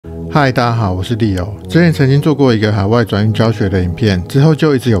嗨，大家好，我是利友。之前曾经做过一个海外转运教学的影片，之后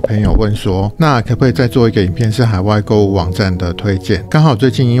就一直有朋友问说，那可不可以再做一个影片是海外购物网站的推荐？刚好最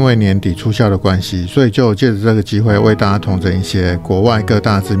近因为年底促销的关系，所以就借着这个机会为大家统整一些国外各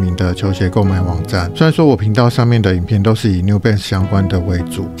大知名的球鞋购买网站。虽然说我频道上面的影片都是以 New Balance 相关的为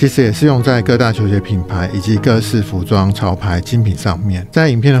主，其实也是用在各大球鞋品牌以及各式服装、潮牌、精品上面。在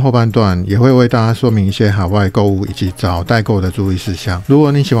影片的后半段也会为大家说明一些海外购物以及找代购的注意事项。如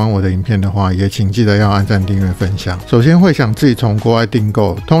果你喜欢我的影片的话，也请记得要按赞、订阅、分享。首先会想自己从国外订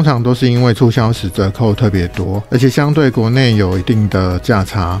购，通常都是因为促销时折扣特别多，而且相对国内有一定的价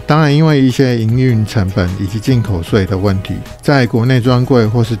差。当然，因为一些营运成本以及进口税的问题，在国内专柜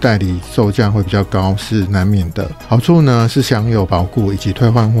或是代理售价会比较高，是难免的。好处呢是享有保固以及退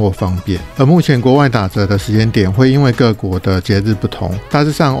换货方便。而目前国外打折的时间点会因为各国的节日不同，大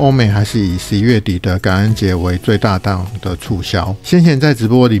致上欧美还是以11月底的感恩节为最大档的促销。先前在直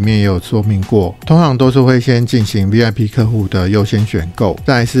播里面也有说明过，通常都是会先进行 VIP 客户的优先选购，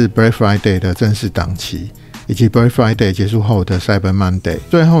再来是 Black Friday 的正式档期，以及 Black Friday 结束后的 Cyber Monday，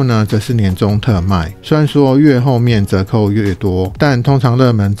 最后呢则是年终特卖。虽然说越后面折扣越多，但通常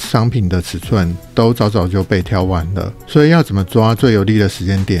热门商品的尺寸都早早就被挑完了，所以要怎么抓最有利的时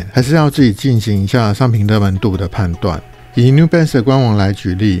间点，还是要自己进行一下商品热门度的判断。以 New Balance 的官网来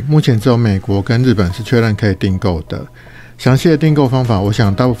举例，目前只有美国跟日本是确认可以订购的。详细的订购方法，我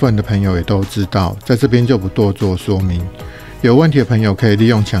想大部分的朋友也都知道，在这边就不多做说明。有问题的朋友可以利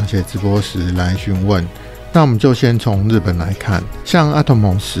用抢鞋直播时来询问。那我们就先从日本来看，像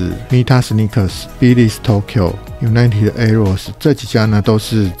Attribution、Mita Sneakers、Billy's Tokyo、United Arrows 这几家呢，都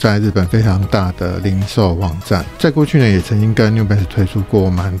是在日本非常大的零售网站。在过去呢，也曾经跟 New Balance 推出过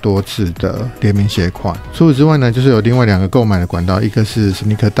蛮多次的联名鞋款。除此之外呢，就是有另外两个购买的管道，一个是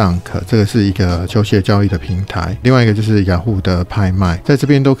Sneaker Dunk， 这个是一个球鞋交易的平台，另外一个就是雅虎的拍卖，在这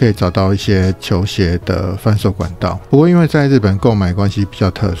边都可以找到一些球鞋的贩售管道。不过因为在日本购买关系比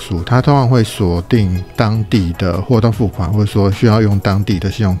较特殊，它通常会锁定当地的货到付款，或者说需要用当地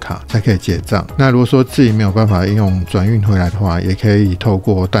的信用卡才可以结账。那如果说自己没有办法用转运回来的话，也可以透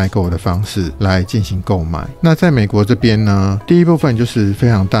过代购的方式来进行购买。那在美国这边呢，第一部分就是非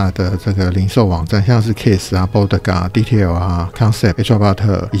常大的这个零售网站，像是 Kiss 啊、Bodega、Detail 啊、Concept、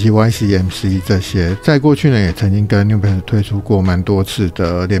Attribution 以及 YCMC 这些，在过去呢也曾经跟 New Balance 推出过蛮多次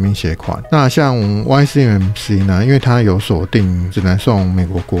的联名鞋款。那像 YCMC 呢，因为它有锁定只能送美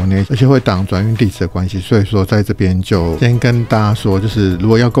国国内，而且会挡转运地址的关系，所以说在这边就先跟大家说，就是如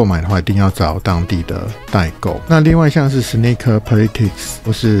果要购买的话，一定要找当地的代购。那另外像是 Sneaker Politics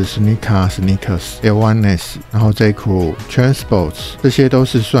或是 Sneakers、L1S， 然后 J.Crew、Transports 这些都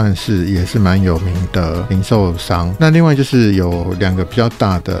是算是也是蛮有名的零售商。那另外就是有两个比较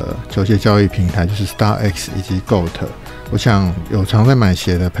大的球鞋交易平台，就是 StockX 以及 GOAT。我想有常在买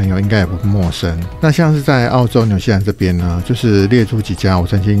鞋的朋友应该也不陌生。那像是在澳洲、纽西兰这边呢，就是列出几家我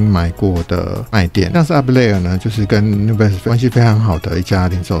曾经买过的卖店，像是 Uplayer 呢，就是跟 New Balance 关系非常好的一家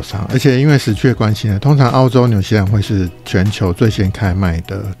零售商，而且因为时区的关系呢，通常澳洲、纽西兰会是全球最先开卖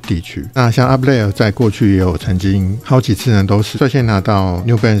的地区。那像 Uplayer 在过去也有曾经好几次呢，都是率先拿到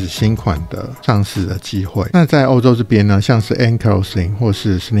New Balance 新款的上市的机会。那在欧洲这边呢，像是 Ankle 或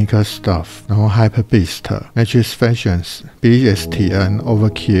是 Sneaker Stuff， 然后 Hypebeast、Matches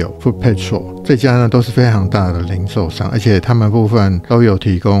Fashions、BSTN、Overkill、Foot Patrol 这家呢都是非常大的零售商，而且他们部分都有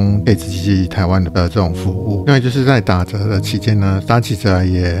提供可以直寄台湾的这种服务。另外就是在打折的期间呢，打起折来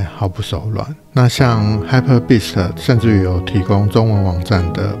也毫不手软。那像 Hypebeast 甚至于有提供中文网站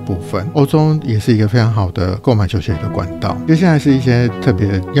的部分，欧洲也是一个非常好的购买球鞋的管道。接下来是一些特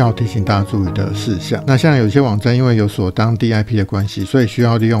别要提醒大家注意的事项。那像有些网站因为有锁当地 IP 的关系，所以需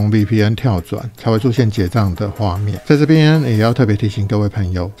要利用 VPN 跳转才会出现结账的画面。在这边也要特别提醒各位朋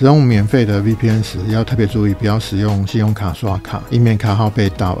友，使用免费的 VPN 时要特别注意，不要使用信用卡刷卡，以免卡号被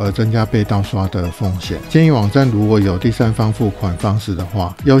盗而增加被盗刷的风险。建议网站如果有第三方付款方式的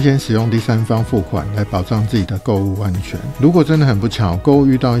话，优先使用第三方付款来保障自己的购物安全。如果真的很不巧，购物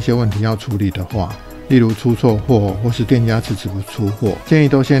遇到一些问题要处理的话，例如出错货或是店家迟迟不出货，建议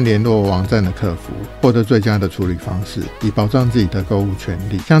都先联络网站的客服，获得最佳的处理方式，以保障自己的购物权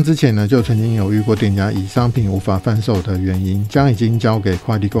利。像之前呢，就曾经有遇过店家以商品无法贩售的原因，将已经交给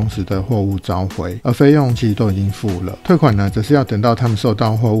快递公司的货物召回，而费用其实都已经付了，退款呢则是要等到他们收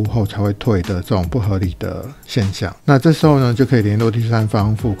到货物后才会退的这种不合理的现象。那这时候呢，就可以联络第三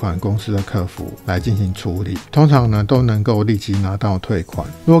方付款公司的客服来进行处理，通常呢都能够立即拿到退款。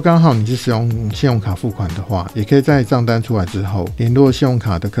如果刚好你是使用信用卡付款的话，也可以在账单出来之后联络信用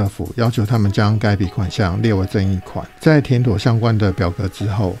卡的客服，要求他们将该笔款项列为争议款。在填妥相关的表格之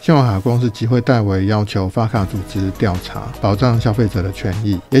后，信用卡公司即会代为要求发卡组织调查，保障消费者的权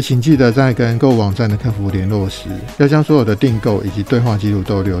益。也请记得在跟购物网站的客服联络时，要将所有的订购以及对话记录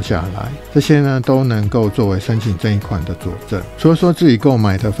都留下来，这些呢都能够作为申请争议款的佐证。除了说自己购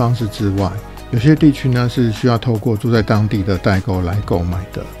买的方式之外，有些地区呢是需要透过住在当地的代购来购买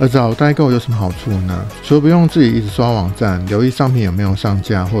的。而找代购有什么好处呢？除了不用自己一直刷网站留意商品有没有上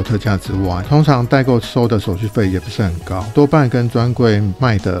架或特价之外，通常代购收的手续费也不是很高，多半跟专柜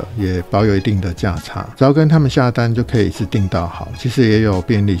卖的也保有一定的价差，只要跟他们下单就可以一次订到好，其实也有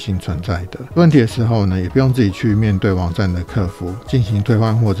便利性存在的。问题的时候呢，也不用自己去面对网站的客服进行退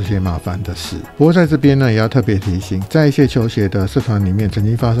换货这些麻烦的事。不过在这边呢，也要特别提醒，在一些球鞋的社团里面曾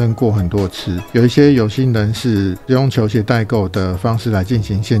经发生过很多次，有一些有心人士用球鞋代购的方式来进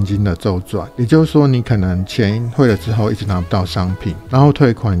行现金的周转，也就是说你可能钱汇了之后一直拿不到商品，然后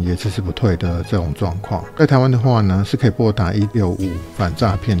退款也迟迟不退的这种状况。在台湾的话呢，是可以拨打165反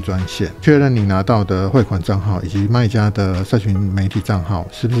诈骗专线，确认你拿到的汇款账号以及卖家的社群媒体账号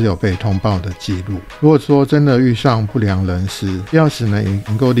是不是有被通报的记录。如果说真的遇上不良人士，必要时呢也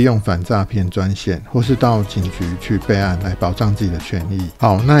能够利用反诈骗专线或是到警局去备案来保障自己的权益。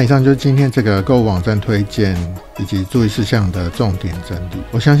好，那以上就是今天这个购物网站推荐以及注意事项的重点整理。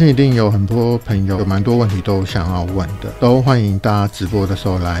我相信一定有很多朋友有蛮多问题都想要问的，都欢迎大家直播的时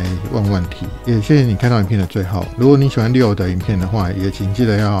候来问问题。也谢谢你看到影片的最后，如果你喜欢Leo的影片的话，也请记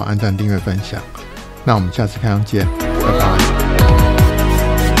得要按赞、订阅、分享。那我们下次看见，拜拜。